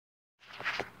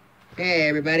Hey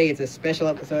everybody, it's a special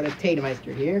episode of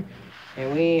Tatermeister here.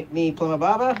 And me, Plumma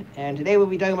Baba, and today we'll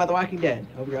be talking about The Walking Dead.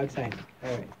 Hope you're all excited.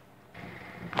 Alright.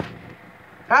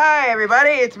 Hi everybody,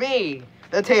 it's me,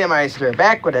 the Tatermeister,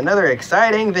 back with another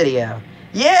exciting video.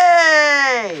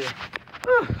 Yay!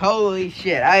 Whew, holy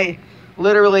shit, I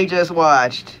literally just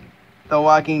watched The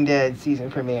Walking Dead season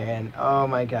premiere, and oh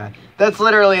my god. That's all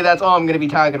I'm going to be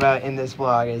talking about in this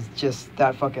vlog, is just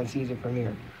that fucking season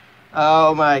premiere.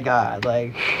 Oh my god,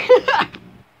 like...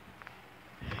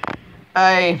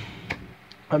 I'm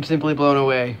simply blown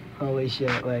away. Holy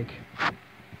shit, like...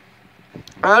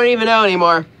 I don't even know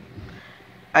anymore.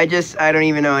 I don't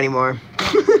even know anymore.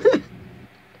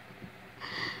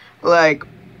 Like,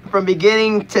 from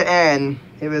beginning to end,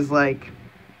 it was like...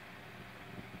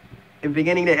 From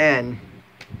beginning to end,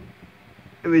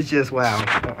 it was just wow.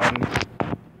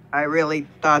 I really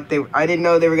thought I didn't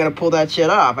know they were gonna pull that shit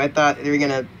off. I thought they were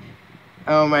gonna...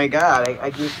 Oh my god,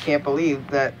 I just can't believe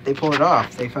that they pulled it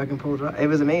off. They fucking pulled it off. It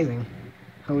was amazing.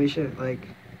 Holy shit, like...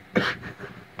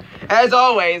 As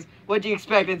always, what do you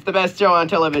expect? It's the best show on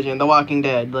television, The Walking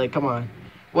Dead. Like, come on.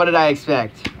 What did I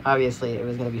expect? Obviously, it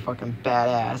was gonna be fucking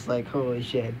badass. Like, holy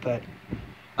shit, but...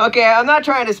 Okay, I'm not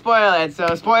trying to spoil it,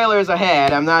 so spoilers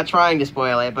ahead. I'm not trying to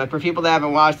spoil it, but for people that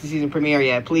haven't watched the season premiere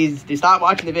yet, please do stop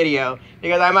watching the video,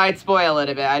 because I might spoil it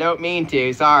a bit. I don't mean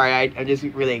to. Sorry, I'm just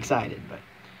really excited, but...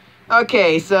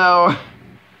 Okay, so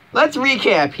let's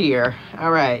recap here.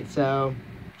 Alright, so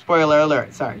spoiler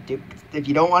alert. Sorry, if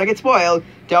you don't want to get spoiled,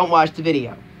 don't watch the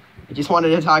video. I just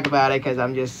wanted to talk about it because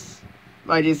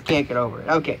I just can't get over it.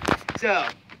 Okay, so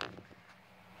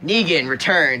Negan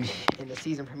returned in the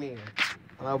season premiere.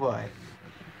 Oh boy.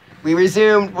 We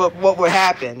resumed what would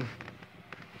happen.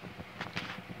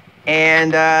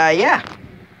 And yeah,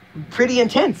 pretty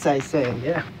intense, I say.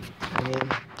 Yeah, I mean...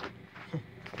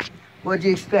 What'd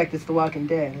you expect? It's The Walking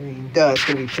Dead. I mean, duh, it's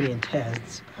gonna be pretty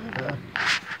intense.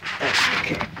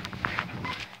 Okay.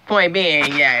 Point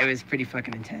being, yeah, it was pretty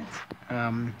fucking intense.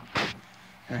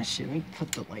 Shit, let me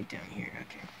put the light down here.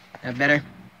 Okay. That better?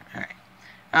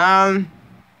 Alright.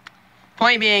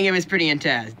 Point being, it was pretty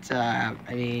intense. I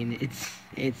mean,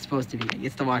 it's supposed to be.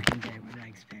 It's The Walking Dead. What did I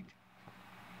expect?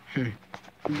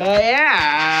 But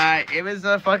yeah, it was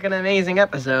a fucking amazing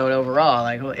episode overall.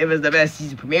 Like, it was the best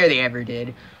season premiere they ever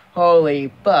did. Holy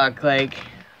fuck, like,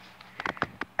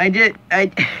 I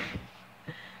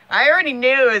already knew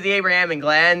it was the Abraham and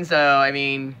Glenn, so, I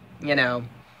mean, you know,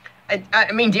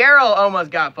 I mean, Daryl almost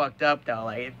got fucked up, though,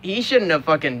 like, he shouldn't have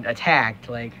fucking attacked,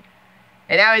 like,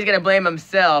 and now he's gonna blame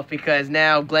himself because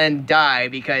now Glenn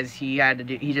died because he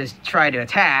just tried to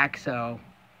attack, so,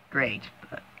 great,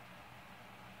 but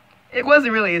it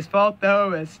wasn't really his fault,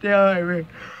 though, but still, I mean,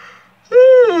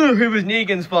 it was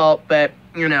Negan's fault, but,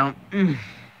 you know,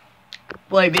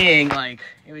 Point being, like,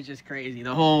 it was just crazy.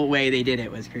 The whole way they did it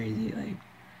was crazy. Like,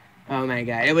 oh my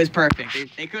god, it was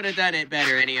perfect. They could have done it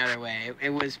better any other way. It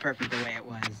was perfect the way it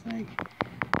was. Like,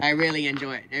 I really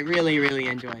enjoyed it. I really, really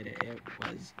enjoyed it. It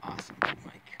was awesome.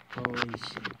 Like, holy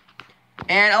shit.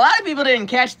 And a lot of people didn't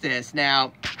catch this.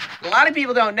 Now, a lot of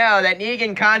people don't know that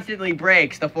Negan constantly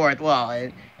breaks the fourth wall.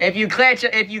 If you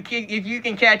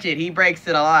can catch it, he breaks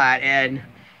it a lot. And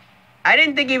I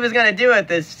didn't think he was going to do it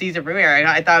this season premiere.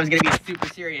 I thought it was going to be a super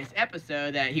serious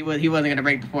episode that he wasn't going to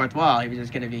break the fourth wall. He was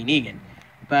just going to be Negan.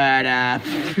 But,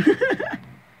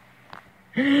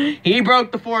 he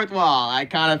broke the fourth wall. I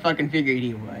kind of fucking figured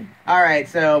he would. Alright,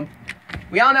 so,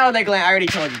 we all know that Glenn, I already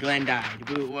told you, Glenn died.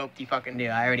 Whoop-de-fucking-do.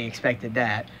 I already expected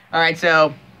that. Alright,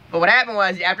 so, but what happened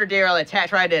was, after Daryl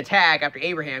tried to attack, after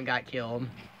Abraham got killed,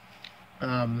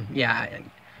 yeah,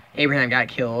 Abraham got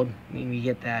killed. I mean, we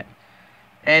get that.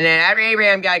 And then after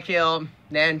Abraham got killed,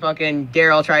 then fucking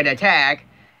Daryl tried to attack.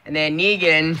 And then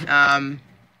Negan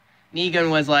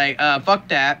was like, fuck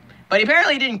that. But he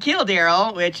apparently didn't kill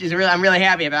Daryl, which is I'm really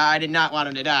happy about. I did not want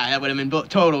him to die. That would have been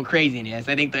total craziness.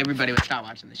 I think that everybody would stop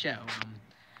watching the show.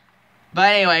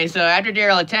 But anyway, so after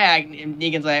Daryl attacked,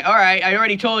 Negan's like, alright, I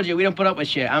already told you, we don't put up with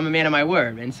shit. I'm a man of my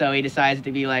word. And so he decides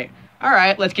to be like,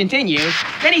 alright, let's continue.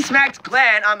 Then he smacks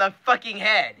Glenn on the fucking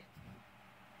head.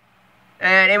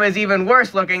 And it was even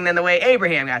worse looking than the way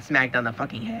Abraham got smacked on the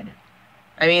fucking head.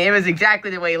 I mean, it was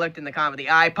exactly the way he looked in the comic. The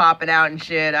eye popping out and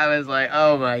shit. I was like,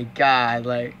 oh my god,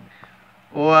 like,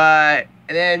 what? And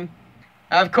then,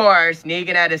 of course,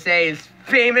 Negan had to say his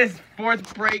famous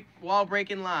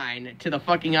wall-breaking line to the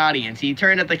fucking audience. He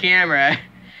turned at the camera,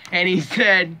 and he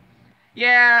said,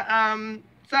 yeah,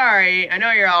 sorry, I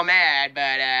know you're all mad,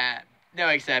 but, no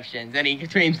exceptions. And he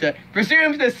presumes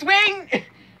to swing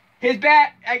his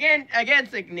bat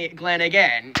against Glenn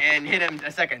again and hit him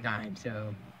a second time.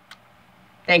 So,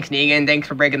 thanks, Negan. Thanks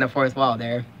for breaking the fourth wall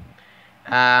there.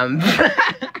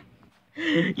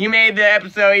 You made the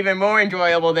episode even more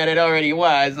enjoyable than it already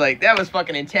was. Like, that was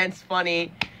fucking intense,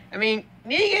 funny. I mean,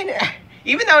 Negan,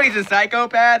 even though he's a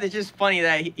psychopath, it's just funny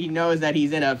that he knows that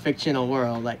he's in a fictional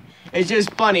world. Like, it's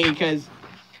just funny because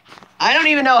I don't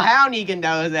even know how Negan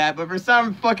knows that, but for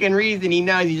some fucking reason he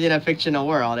knows he's in a fictional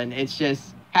world, and it's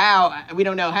just how, we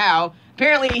don't know how.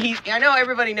 Apparently, I know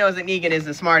everybody knows that Negan is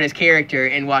the smartest character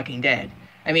in Walking Dead.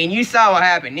 I mean, you saw what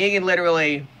happened. Negan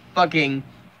literally fucking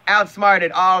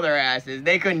outsmarted all their asses.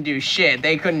 They couldn't do shit.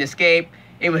 They couldn't escape.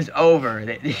 It was over.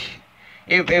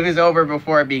 It was over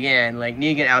before it began. Like,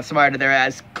 Negan outsmarted their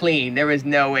ass clean. There was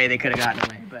no way they could have gotten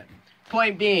away. But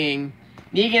point being,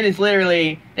 Negan is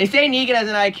literally, they say Negan has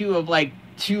an IQ of like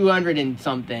 200 and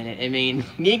something. I mean,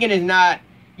 Negan is not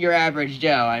your average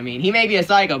Joe. I mean, he may be a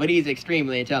psycho, but he's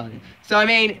extremely intelligent. So, I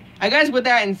mean, I guess with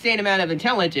that insane amount of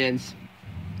intelligence,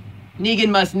 Negan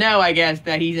must know, I guess,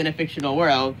 that he's in a fictional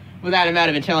world with that amount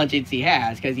of intelligence he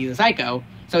has, because he's a psycho,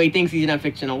 so he thinks he's in a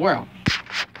fictional world.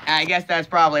 I guess that's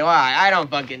probably why. I don't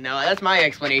fucking know. That's my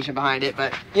explanation behind it,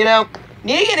 but, you know,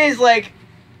 Negan is, like,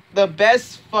 the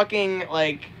best fucking,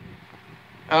 like,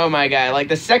 oh my god, like,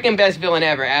 the second best villain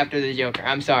ever after the Joker.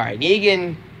 I'm sorry.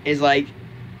 Negan is, like,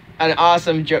 an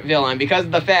awesome villain because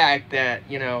of the fact that,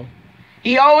 you know,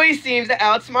 he always seems to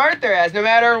outsmart their ass no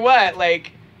matter what.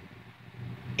 Like,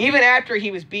 even after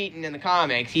he was beaten in the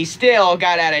comics, he still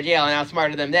got out of jail and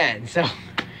outsmarted them then. So,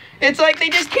 it's like they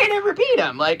just can't ever beat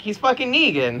him. Like, he's fucking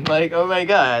Negan. Like, oh my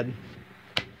god.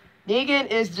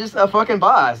 Negan is just a fucking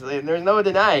boss. There's no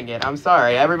denying it. I'm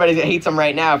sorry. Everybody hates him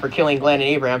right now for killing Glenn and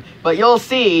Abraham. But you'll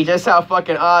see just how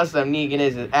fucking awesome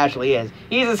Negan actually is.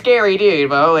 He's a scary dude,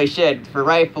 but holy shit, for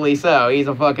rightfully so, he's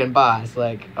a fucking boss.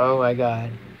 Like, oh my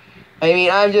god. I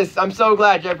mean, I'm so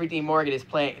glad Jeffrey Dean Morgan is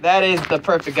playing. That is the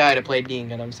perfect guy to play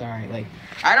Negan. I'm sorry. Like,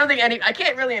 I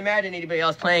can't really imagine anybody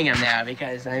else playing him now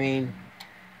because, I mean,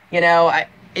 you know,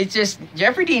 it's just,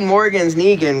 Jeffrey Dean Morgan's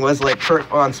Negan was, like,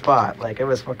 on spot. Like, it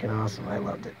was fucking awesome. I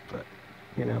loved it, but,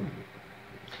 you know.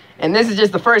 And this is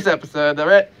just the first episode.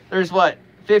 There's, what,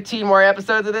 15 more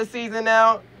episodes of this season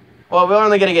now? Well, we're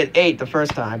only going to get 8 the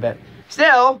first time, but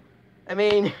still, I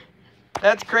mean,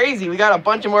 that's crazy. We got a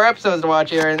bunch of more episodes to watch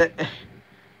here, and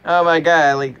oh my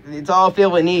god, like, it's all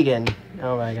filled with Negan.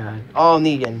 Oh my god. All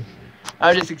Negan.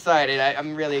 I'm just excited.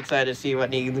 I'm really excited to see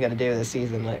what Negan's going to do this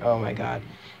season. Like, oh my god.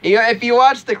 If you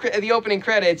watch the opening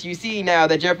credits, you see now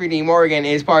that Jeffrey Dean Morgan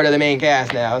is part of the main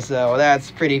cast now, so that's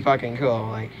pretty fucking cool.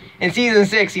 Like, in season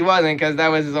 6, he wasn't, because that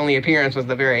was his only appearance, was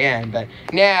the very end, but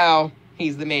now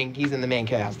he's in the main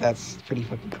cast. That's pretty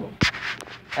fucking cool.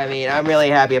 I mean, I'm really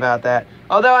happy about that.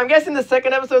 Although, I'm guessing the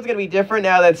second episode's gonna be different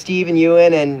now that Steven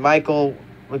Yeun and Michael,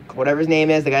 whatever his name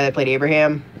is, the guy that played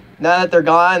Abraham, now that they're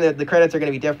gone, the credits are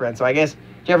gonna be different, so I guess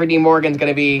Jeffrey Dean Morgan's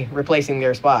gonna be replacing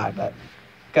their spot, but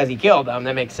because he killed them,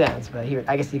 that makes sense. But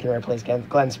I guess he can replace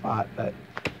Glenn's spot. But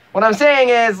what I'm saying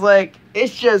is, like,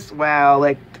 it's just, wow.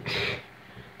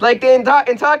 Like in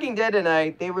Talking Dead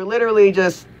tonight, they were literally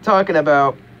just talking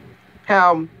about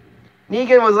how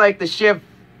Negan was like the shift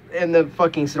in the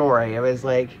fucking story. It was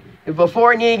like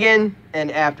before Negan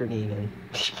and after Negan.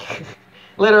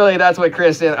 Literally, that's what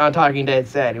Chris on Talking Dead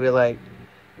said. He was like,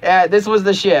 yeah, this was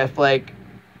the shift. Like,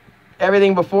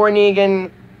 everything before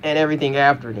Negan and everything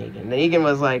after Negan. Negan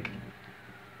was like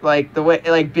the way,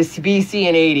 like BC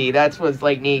and 80. That's what's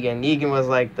like Negan. Negan was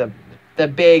like the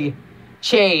big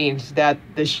change that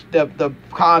the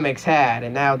comics had,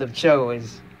 and now the show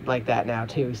is like that now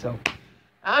too. So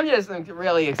I'm just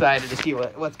really excited to see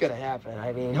what's gonna happen.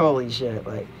 I mean, holy shit!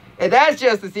 Like, and that's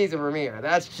just the season premiere.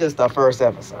 That's just the first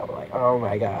episode. Like, oh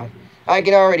my god, I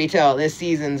can already tell this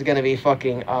season's gonna be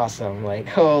fucking awesome. Like,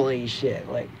 holy shit!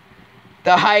 Like,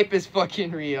 the hype is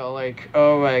fucking real. Like,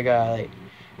 oh my god. Like,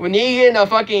 when Negan, a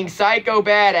fucking psycho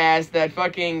badass that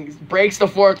fucking breaks the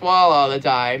fourth wall all the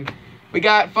time. We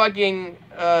got fucking,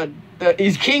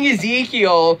 is King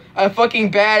Ezekiel, a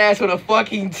fucking badass with a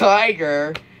fucking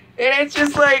tiger. And it's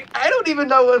just like, I don't even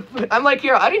know I'm like,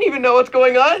 here, I didn't even know what's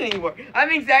going on anymore. I'm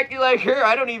exactly like her.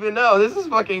 I don't even know. This is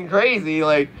fucking crazy.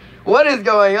 Like, what is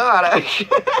going on?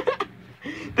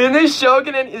 Then this show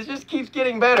it just keeps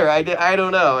getting better. I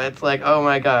don't know. It's like, oh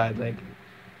my god. Like,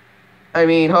 I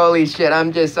mean, holy shit.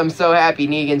 I'm so happy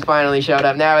Negan's finally showed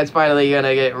up. Now it's finally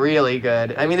gonna get really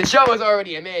good. I mean, the show was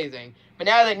already amazing, but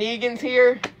now that Negan's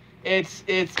here, it's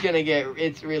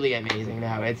really amazing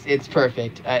now. It's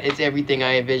perfect. It's everything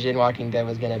I envisioned Walking Dead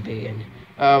was gonna be, and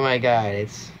oh my god,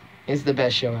 it's the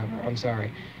best show ever. I'm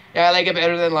sorry. Yeah, I like it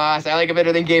better than Lost. I like it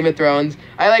better than Game of Thrones.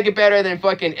 I like it better than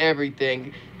fucking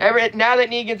everything. Now that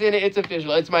Negan's in it, it's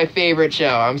official. It's my favorite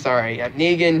show. I'm sorry.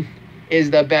 Negan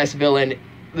is the best villain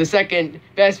the second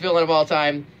best villain of all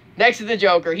time. Next to the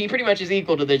Joker. He pretty much is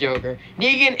equal to the Joker.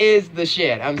 Negan is the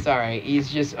shit. I'm sorry. He's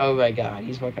just, oh my god.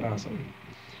 He's fucking awesome.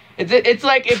 It's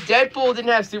like if Deadpool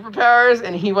didn't have superpowers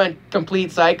and he went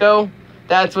complete psycho,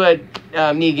 that's what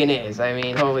Negan is. I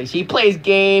mean, holy shit. He plays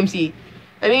games. He's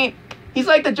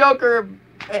like the Joker.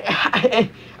 I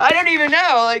don't even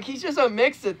know. Like, he's just a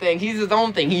mix of things. He's his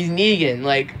own thing. He's Negan.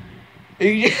 Like,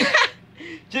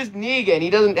 just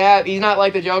Negan. He's not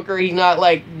like the Joker. He's not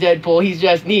like Deadpool. He's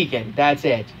just Negan. That's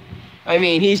it. I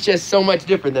mean, he's just so much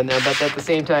different than them, but at the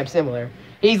same time similar.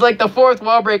 He's like the fourth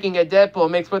wall breaking at Deadpool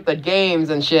mixed with the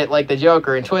games and shit like the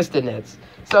Joker and twistedness.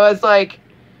 So it's like,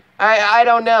 I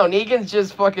don't know. Negan's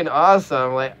just fucking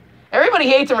awesome. Like, everybody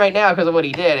hates him right now because of what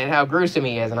he did and how gruesome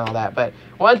he is and all that. But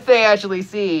once they actually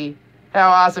see how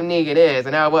awesome Negan is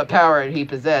and what power he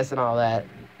possesses and all that,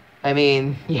 I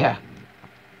mean, yeah.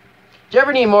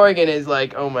 Jeffrey Dean Morgan is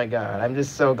like, oh my god, I'm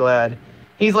just so glad.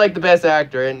 He's like the best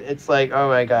actor, and it's like, oh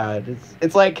my god.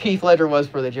 It's like Heath Ledger was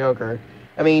for the Joker.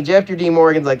 I mean, Jeffrey Dean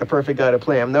Morgan's like the perfect guy to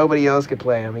play him. Nobody else could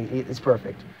play him. It's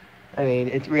perfect. I mean,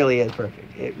 it really is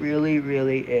perfect. It really,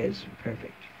 really is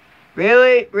perfect.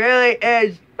 Really, really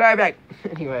is perfect.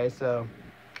 Anyway, so.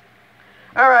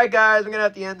 Alright, guys, I'm going to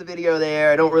have to end the video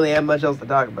there. I don't really have much else to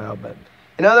talk about, but.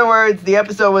 In other words, the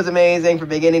episode was amazing from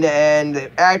beginning to end.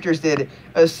 The actors did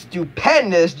a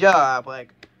stupendous job.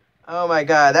 Like, oh my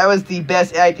god, that was the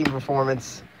best acting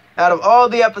performance out of all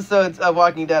the episodes of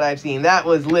Walking Dead I've seen. That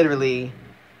was literally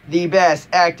the best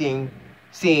acting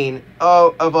scene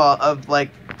any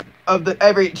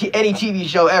TV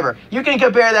show ever. You can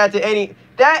compare that to any.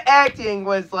 That acting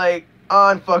was like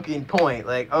on fucking point.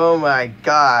 Like, oh my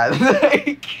god.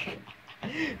 Like,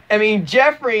 I mean,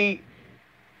 Jeffrey.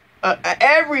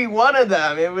 Every one of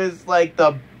them, it was like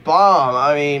the bomb.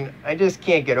 I mean, I just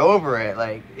can't get over it.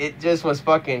 Like, it just was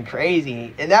fucking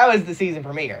crazy. And that was the season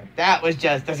premiere. That was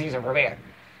just the season premiere.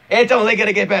 It's only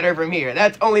gonna get better from here.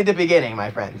 That's only the beginning,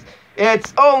 my friends.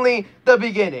 It's only the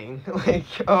beginning. Like,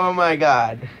 oh my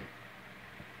god.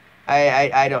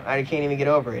 I can't even get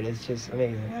over it. It's just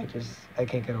amazing. I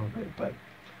can't get over it. But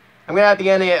I'm gonna have to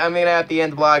end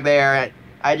the vlog there.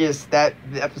 That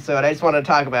episode, I just want to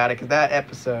talk about it because that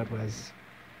episode was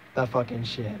the fucking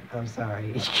shit. I'm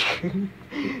sorry.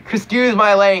 Excuse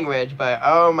my language, but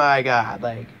oh my god,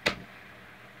 like,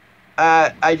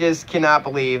 I just cannot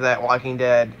believe that Walking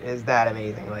Dead is that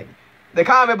amazing. Like, the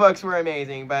comic books were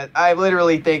amazing, but I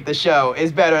literally think the show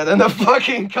is better than the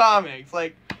fucking comics.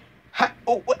 Like,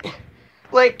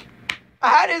 like,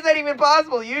 how is that even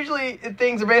possible? Usually,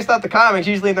 things are based off the comics.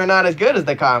 Usually, they're not as good as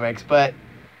the comics, but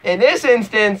in this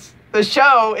instance, the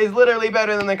show is literally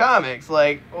better than the comics.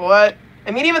 Like, what?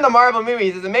 I mean, even the Marvel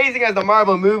movies, as amazing as the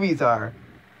Marvel movies are,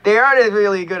 they aren't as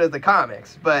really good as the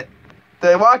comics. But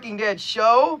the Walking Dead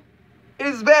show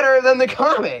is better than the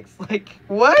comics. Like,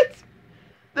 what?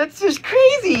 That's just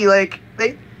crazy. Like,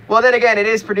 well, then again, it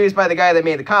is produced by the guy that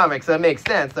made the comics, so it makes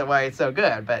sense that's why it's so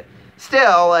good. But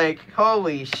still, like,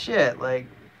 holy shit. Like,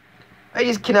 I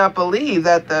just cannot believe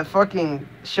that the fucking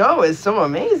show is so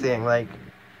amazing. Like,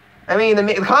 I mean,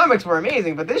 the comics were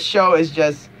amazing, but this show is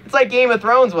just, it's like Game of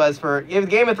Thrones was if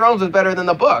Game of Thrones was better than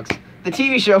the books. The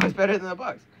TV show was better than the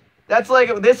books. That's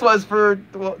like this was for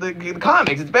the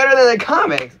comics. It's better than the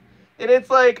comics. And it's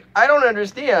like, I don't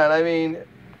understand. I mean,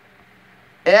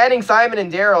 adding Simon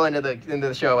and Daryl into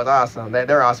the show was awesome.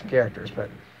 They're awesome characters, but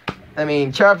I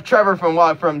mean, Trevor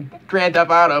from Grand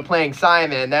Theft Auto playing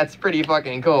Simon, that's pretty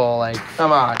fucking cool. Like,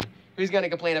 come on. Who's going to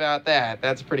complain about that?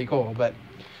 That's pretty cool, but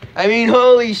I mean,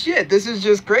 holy shit, this is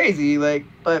just crazy, like,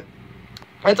 but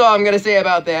that's all I'm going to say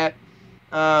about that.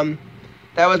 That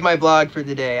was my vlog for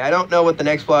today. I don't know what the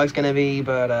next vlog's going to be,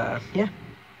 but, yeah.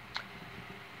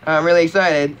 I'm really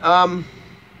excited. I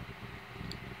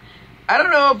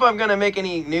don't know if I'm going to make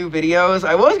any new videos.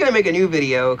 I was going to make a new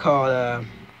video called,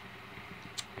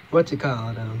 what's it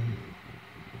called?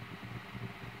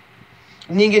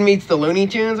 Negan meets the Looney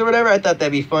Tunes or whatever. I thought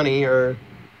that'd be funny, or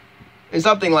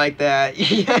something like that.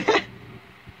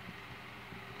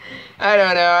 I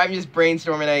don't know. I'm just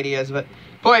brainstorming ideas. But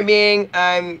point being,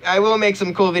 I will make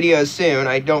some cool videos soon.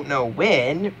 I don't know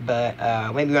when,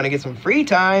 but maybe when I get some free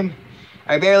time.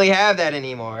 I barely have that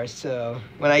anymore. So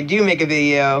when I do make a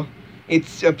video,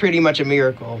 it's pretty much a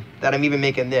miracle that I'm even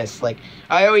making this. Like,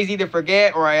 I always either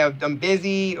forget, or I'm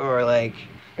busy, or like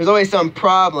there's always some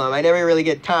problem. I never really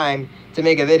get time to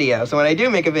make a video. So when I do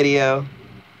make a video,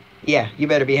 yeah, you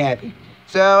better be happy.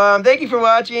 So, thank you for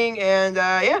watching, and,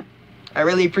 yeah, I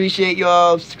really appreciate you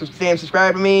all staying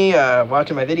subscribed to me,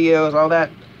 watching my videos, all that,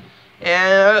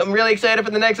 and I'm really excited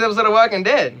for the next episode of Walking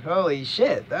Dead. Holy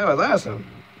shit, that was awesome.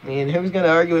 I mean, who's gonna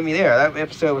argue with me there? That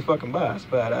episode was fucking boss,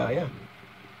 but yeah.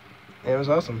 It was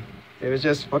awesome. It was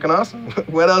just fucking awesome.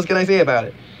 What else can I say about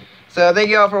it? So thank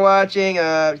you all for watching.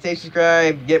 Stay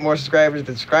subscribed, get more subscribers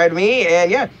to subscribe to me, and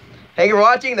yeah. Thank you for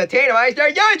watching the Tatermeister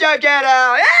YouTube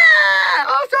channel! Yeah!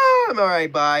 Awesome!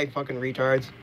 Alright, bye, fucking retards.